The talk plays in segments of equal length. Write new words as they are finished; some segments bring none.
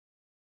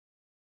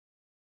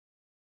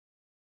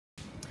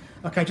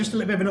Okay, just a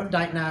little bit of an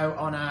update now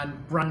on our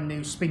brand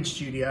new spin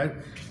studio.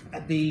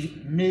 The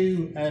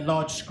new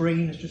large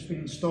screen has just been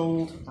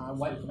installed.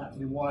 Waiting for that to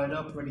be wired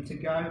up, ready to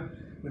go.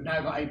 We've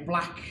now got a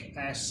black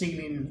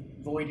ceiling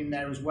void in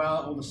there as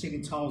well. All the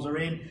ceiling tiles are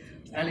in.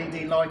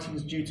 LED lighting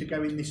is due to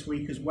go in this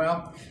week as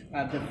well.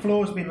 The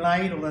floor's been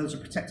laid, although there's a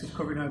protective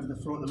covering over the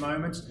floor at the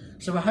moment.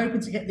 So we're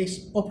hoping to get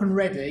this up and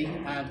ready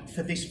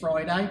for this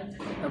Friday.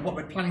 What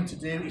we're planning to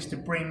do is to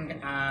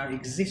bring our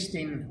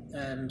existing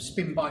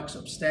spin bikes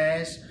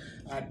upstairs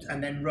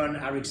and then run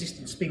our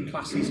existing spin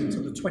classes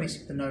until the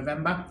 26th of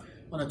November.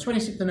 On the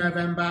 26th of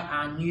November,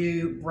 our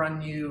brand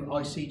new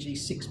ICG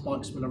 6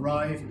 bikes will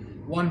arrive.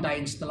 1 day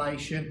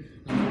installation,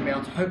 and we'll be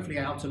able to hopefully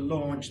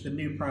launch the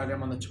new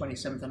program on the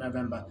 27th of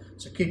November.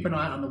 So keep an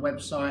eye out on the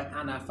website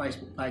and our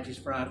Facebook pages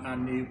for our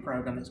new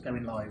program that's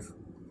going live.